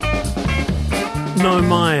No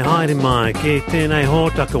mai, haere mai, ke tēnei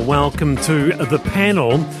hōtaka. Welcome to the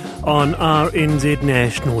panel on RNZ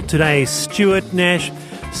National. Today, Stuart Nash,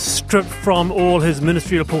 stripped from all his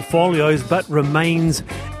ministerial portfolios but remains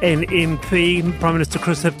an MP. Prime Minister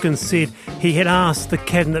Chris Hipkins said he had asked the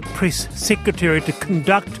Cabinet Press Secretary to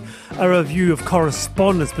conduct a review of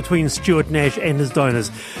correspondence between Stuart Nash and his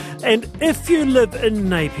donors. And if you live in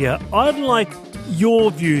Napier, I'd like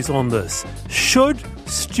your views on this. Should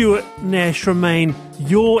Stuart Nash remain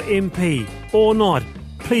your MP or not?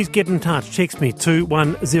 Please get in touch. Text me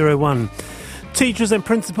 2101. Teachers and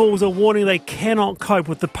principals are warning they cannot cope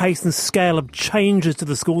with the pace and scale of changes to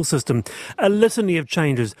the school system. A litany of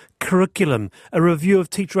changes, curriculum, a review of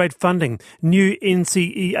teacher aid funding, new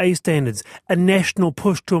NCEA standards, a national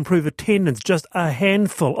push to improve attendance, just a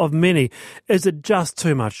handful of many. Is it just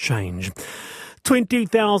too much change?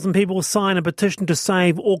 20,000 people sign a petition to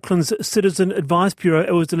save Auckland's Citizen Advice Bureau.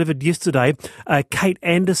 It was delivered yesterday. Kate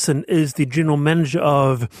Anderson is the General Manager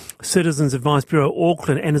of Citizens Advice Bureau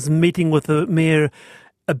Auckland and is meeting with the Mayor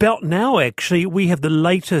about now, actually. We have the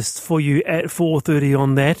latest for you at 4:30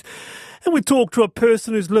 on that. And we talked to a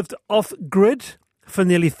person who's lived off-grid for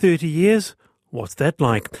nearly 30 years. What's that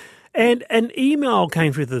like? And an email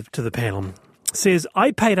came through to the panel. It says, I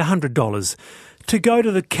paid $100 to go to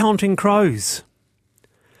the Counting Crows.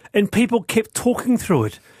 And people kept talking through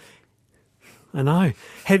it. I know.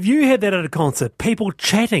 Have you had that at a concert? People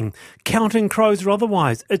chatting, counting crows or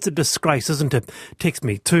otherwise. It's a disgrace, isn't it? Text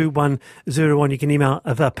me 2101. You can email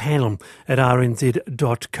the panel at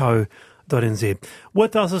rnz.co.nz.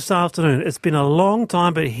 With us this afternoon, it's been a long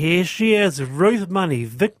time, but here she is, Ruth Money,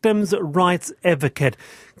 victims' rights advocate.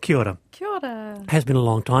 Kia ora. Kia ora. Has been a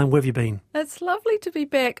long time. Where have you been? It's lovely to be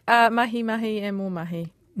back. Mahi and more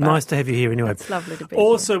mahi. Nice to have you here anyway. It's lovely to be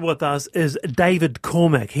Also with us is David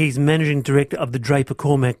Cormack. He's Managing Director of the Draper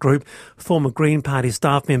Cormack Group, former Green Party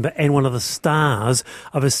staff member and one of the stars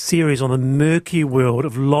of a series on the murky world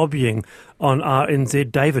of lobbying on RNZ.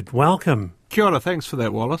 David, welcome. Kia ora, thanks for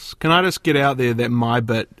that, Wallace. Can I just get out there that my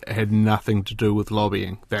bit had nothing to do with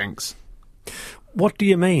lobbying? Thanks. What do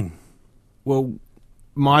you mean? Well,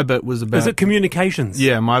 my bit was about... Is it communications?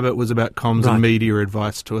 Yeah, my bit was about comms and media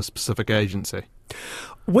advice to a specific agency.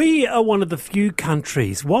 We are one of the few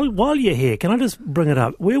countries, while you're here, can I just bring it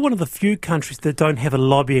up? We're one of the few countries that don't have a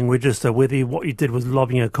lobbying register, whether what you did was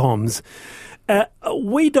lobbying or comms.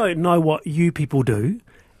 We don't know what you people do.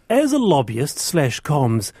 As a lobbyist /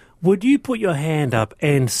 comms, would you put your hand up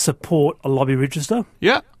and support a lobby register?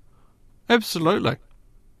 Yeah, absolutely.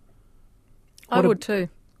 I would too.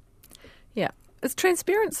 Yeah. It's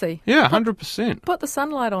transparency. Yeah, 100%. Put the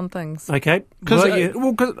sunlight on things. Okay. Because,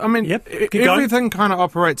 everything kind of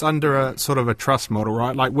operates under a sort of a trust model,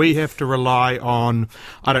 right? Like, we have to rely on,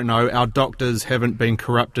 I don't know, our doctors haven't been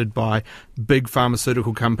corrupted by big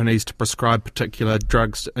pharmaceutical companies to prescribe particular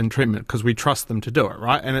drugs and treatment because we trust them to do it,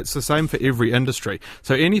 right? And it's the same for every industry.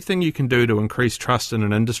 So anything you can do to increase trust in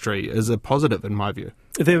an industry is a positive, in my view.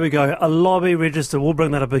 There we go. A lobby register. We'll bring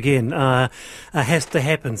that up again. Has to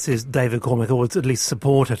happen, says David Cormack, or at least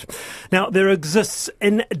support it. Now, there exists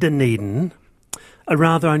in Dunedin a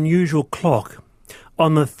rather unusual clock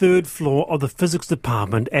on the third floor of the physics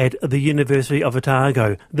department at the University of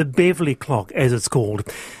Otago, the Beverley clock, as it's called.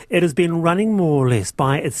 It has been running more or less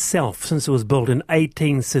by itself since it was built in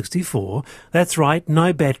 1864. That's right,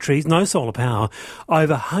 no batteries, no solar power.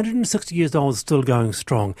 Over 160 years old, still going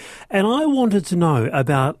strong. And I wanted to know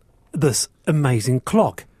about this amazing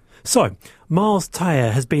clock. So, Miles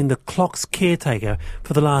Taylor has been the clock's caretaker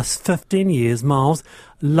for the last 15 years. Miles,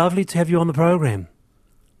 lovely to have you on the program.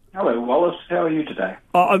 Hello, Wallace. How are you today?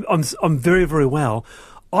 I'm very, very well.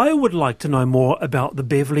 I would like to know more about the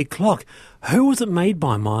Beverley clock. Who was it made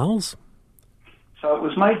by, Miles? So it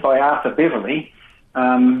was made by Arthur Beverley.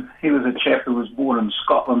 He was a chap who was born in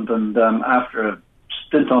Scotland and after a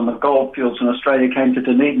stint on the goldfields in Australia came to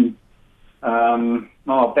Dunedin about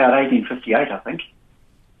 1858, I think.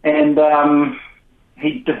 And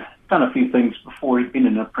he'd done a few things before. He'd been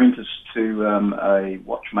an apprentice to a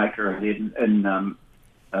watchmaker in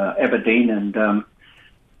Aberdeen, and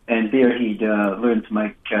there he'd learned to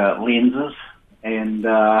make lenses. And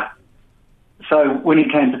so when he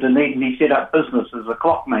came to Dunedin, he set up business as a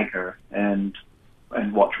clockmaker and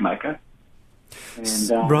watchmaker.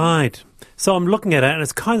 And, right. So I'm looking at it, and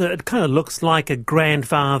it kind of looks like a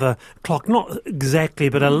grandfather clock, not exactly,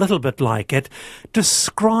 but a little bit like it.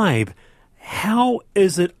 Describe, how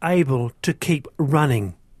is it able to keep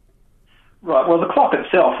running? Right, well, the clock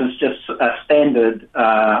itself is just a standard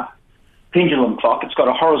pendulum clock. It's got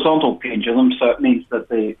a horizontal pendulum, so it means that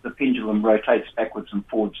the pendulum rotates backwards and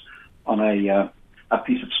forwards on a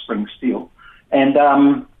piece of spring steel.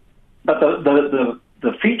 And but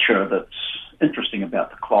the feature that's interesting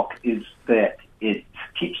about the clock is that it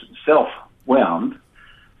keeps itself wound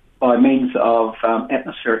by means of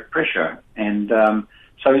atmospheric pressure. And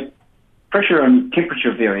so pressure and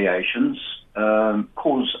temperature variations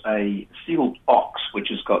cause a sealed box which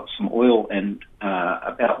has got some oil and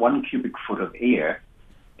about 1 cubic foot of air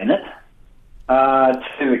in it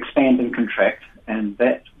to expand and contract, and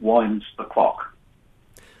that winds the clock.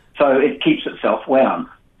 So it keeps itself wound,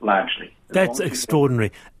 largely. That's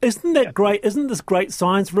extraordinary. Isn't that great? Isn't this great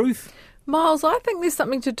science, Ruth? Miles, I think there's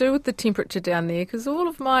something to do with the temperature down there, because all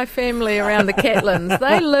of my family around the Catlins,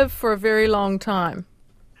 they live for a very long time.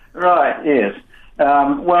 Right, yes.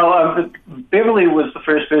 Beverley was the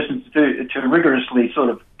first person to rigorously sort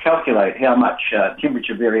of calculate how much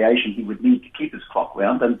temperature variation he would need to keep his clock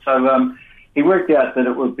wound, and so he worked out that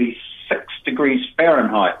it would be 6 degrees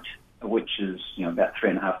Fahrenheit, which is about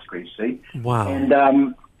 3.5 degrees C. Wow.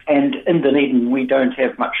 And in Dunedin, we don't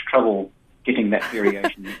have much trouble getting that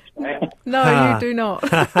variation. No, you do not.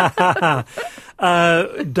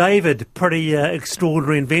 David, pretty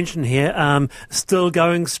extraordinary invention here. Still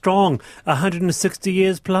going strong, 160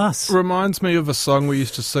 years plus. Reminds me of a song we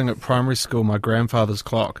used to sing at primary school, My Grandfather's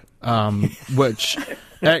Clock, which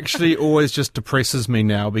actually always just depresses me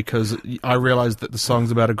now because I realise that the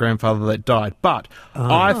song's about a grandfather that died. But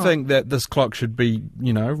I think that this clock should be,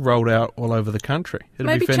 rolled out all over the country.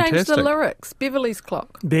 It'd be fantastic. Change the lyrics. Beverley's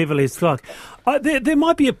Clock. Beverley's Clock. There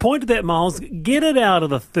might be a point to that, Miles. Get it out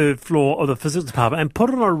of the third floor of the physics department and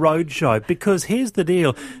put it on a road show, because here's the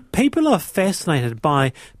deal. People are fascinated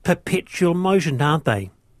by perpetual motion, aren't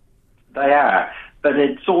they? They are. But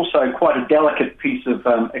it's also quite a delicate piece of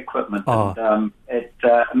equipment, and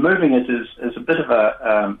moving it is a bit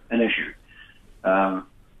of an issue. I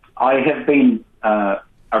have been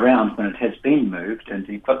around when it has been moved, and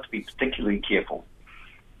you've got to be particularly careful.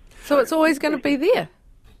 So it's always going to be there?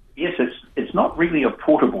 Yes, it's not really a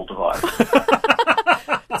portable device.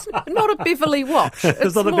 It's not a Beverley watch.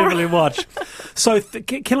 It's not a Beverley watch. So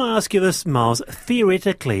can I ask you this, Miles?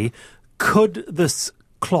 Theoretically, could this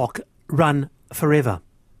clock run forever?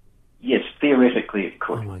 Yes, theoretically it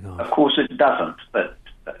could. Oh my God. Of course it doesn't, but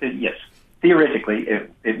yes, theoretically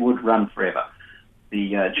it would run forever.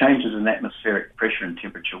 The changes in atmospheric pressure and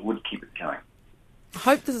temperature would keep it going. I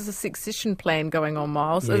hope this is a succession plan going on,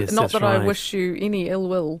 Miles. Yes, not that right. I wish you any ill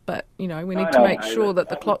will, but, we need to make sure that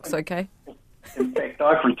the clock's okay. In fact,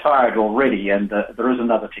 I've retired already, and there is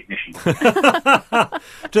another technician.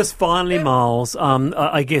 Just finally, Miles,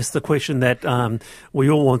 I guess the question that we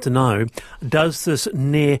all want to know, does this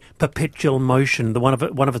near perpetual motion, the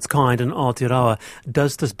one of its kind in Aotearoa,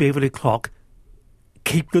 does this Beverley clock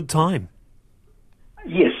keep good time?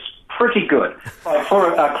 Yes, pretty good.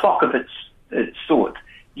 For a clock of its sort,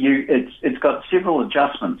 it's got several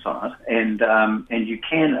adjustments on it, and you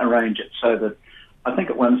can arrange it so that I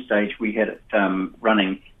think at one stage we had it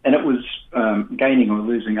running, and it was gaining or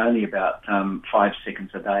losing only about 5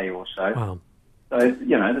 seconds a day or so. Wow. So,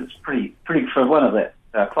 that's pretty for one of that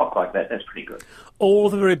clock like that. That's pretty good. All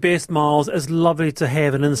the very best, Miles. It's lovely to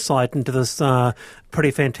have an insight into this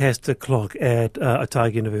pretty fantastic clock at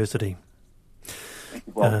Otago University.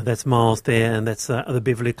 That's Miles there, and that's the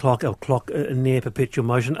Beverley clock, a clock near perpetual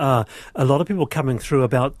motion. A lot of people coming through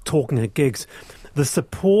about talking at gigs. The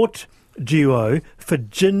support duo for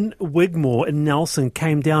Gin Wigmore and Nelson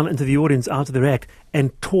came down into the audience after their act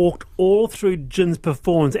and talked all through Gin's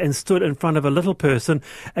performance and stood in front of a little person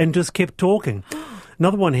and just kept talking.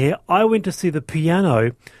 Another one here, I went to see the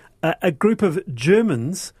piano. A group of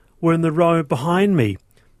Germans were in the row behind me.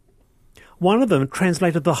 One of them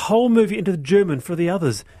translated the whole movie into German for the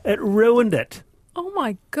others. It ruined it. Oh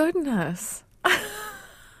my goodness.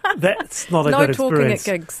 That's not a good experience. No talking at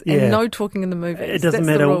gigs and no talking in the movies. It doesn't That's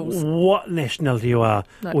matter the rules. what nationality you are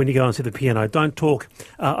when you go and see the piano. Don't talk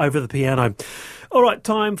over the piano. All right,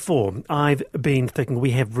 time for I've Been Thinking.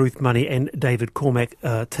 We have Ruth Money and David Cormack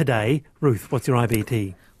today. Ruth, what's your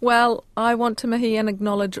IBT? Well, I want to mihi and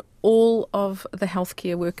acknowledge all of the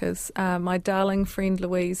healthcare workers. My darling friend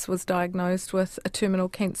Louise was diagnosed with a terminal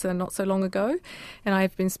cancer not so long ago, and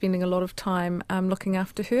I've been spending a lot of time looking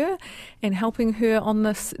after her and helping her on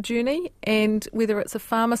this journey. And whether it's a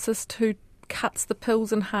pharmacist who cuts the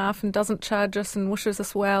pills in half and doesn't charge us and wishes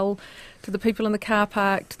us well, to the people in the car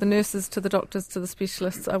park, to the nurses, to the doctors, to the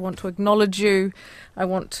specialists, I want to acknowledge you. I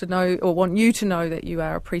want you to know that you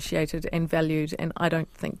are appreciated and valued, and I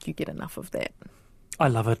don't think you get enough of that. I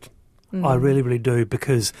love it. I really, really do,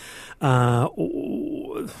 because hard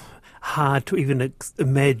to even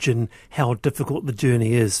imagine how difficult the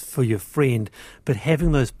journey is for your friend, but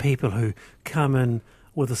having those people who come in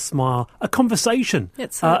with a smile, a conversation,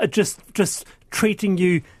 just treating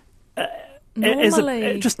you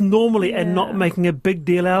normally and not making a big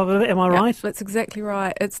deal out of it. Am I right? That's exactly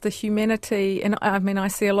right. It's the humanity, and I mean, I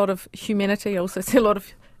see a lot of humanity. I also see a lot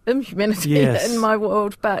of inhumanity in my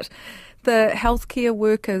world, but the healthcare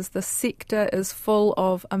workers, the sector is full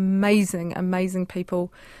of amazing, amazing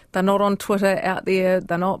people. They're not on Twitter out there.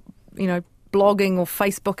 They're not, blogging or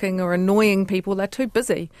Facebooking or annoying people. They're too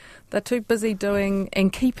busy. They're too busy doing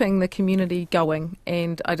and keeping the community going.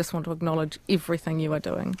 And I just want to acknowledge everything you are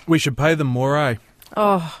doing. We should pay them more, eh?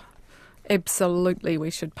 Oh, absolutely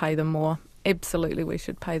we should pay them more. Absolutely we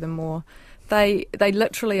should pay them more. They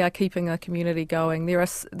literally are keeping a community going.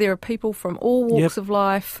 There are people from all walks of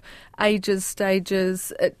life, ages,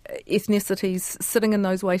 stages, ethnicities sitting in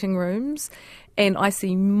those waiting rooms, and I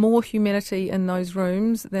see more humanity in those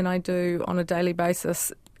rooms than I do on a daily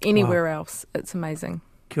basis anywhere else. It's amazing.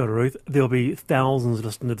 Kia ora, Ruth. There'll be thousands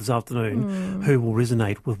listening this afternoon who will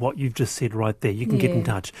resonate with what you've just said right there. You can get in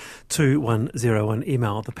touch, 2101,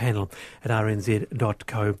 email the panel at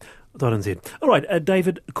rnz.co.nz. All right,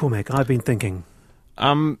 David Cormack, I've been thinking.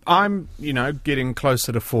 I'm, getting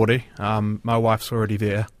closer to 40. My wife's already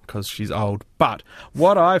there because she's old. But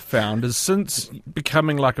what I've found is since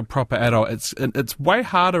becoming like a proper adult, it's way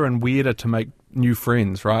harder and weirder to make new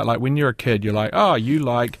friends, right? Like when you're a kid, you're like, oh, you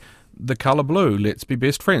like the colour blue, let's be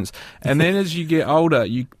best friends. And then as you get older,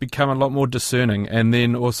 you become a lot more discerning, and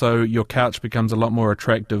then also your couch becomes a lot more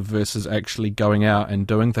attractive versus actually going out and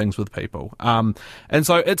doing things with people. And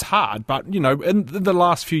so it's hard, but, in the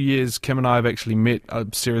last few years, Kim and I have actually met a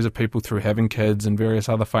series of people through having kids and various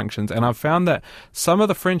other functions, and I've found that some of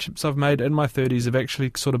the friendships I've made in my 30s have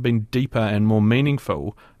actually sort of been deeper and more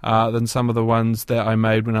meaningful than some of the ones that I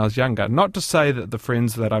made when I was younger. Not to say that the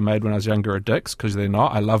friends that I made when I was younger are dicks, because they're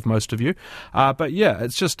not. I love most of you. But yeah,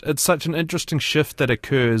 it's such an interesting shift that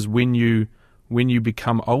occurs when you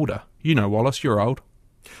become older. Wallace, you're old.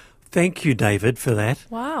 Thank you, David, for that.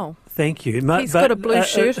 Wow. Thank you. He's got a blue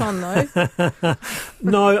shirt on, though.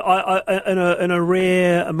 No, I in a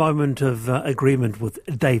rare moment of agreement with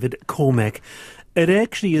David Cormack, it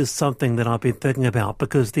actually is something that I've been thinking about,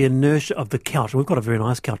 because the inertia of the couch, and we've got a very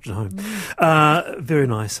nice couch at home, very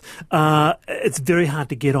nice, it's very hard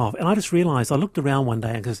to get off. And I just realised, I looked around one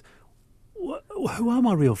day and goes, who are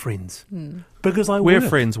my real friends? Because we're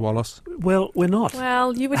friends, Wallace. Well, we're not.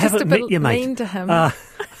 Well, you were just a bit mean to him.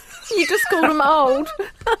 You just called him old.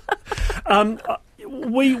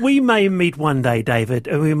 We may meet one day, David,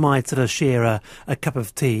 and we might sort of share a cup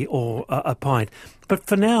of tea or a pint. But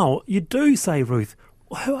for now, you do say, Ruth,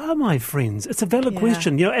 who are my friends? It's a valid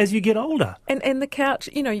question, as you get older. And the couch,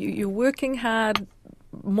 you're working hard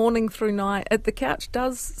morning through night. The couch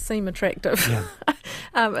does seem attractive. Yeah.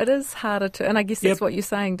 It is harder to, and I guess that's what you're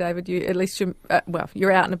saying, David.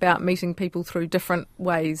 You're out and about meeting people through different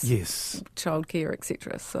ways. Yes. Childcare,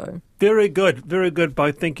 etc. So very good,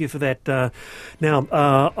 both. Thank you for that. Now,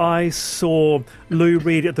 I saw Lou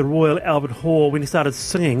Reed at the Royal Albert Hall when he started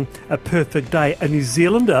singing "A Perfect Day." A New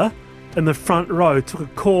Zealander in the front row took a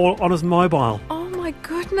call on his mobile. Oh my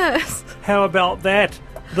goodness! How about that?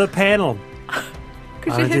 The panel.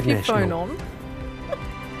 Could you have your phone on?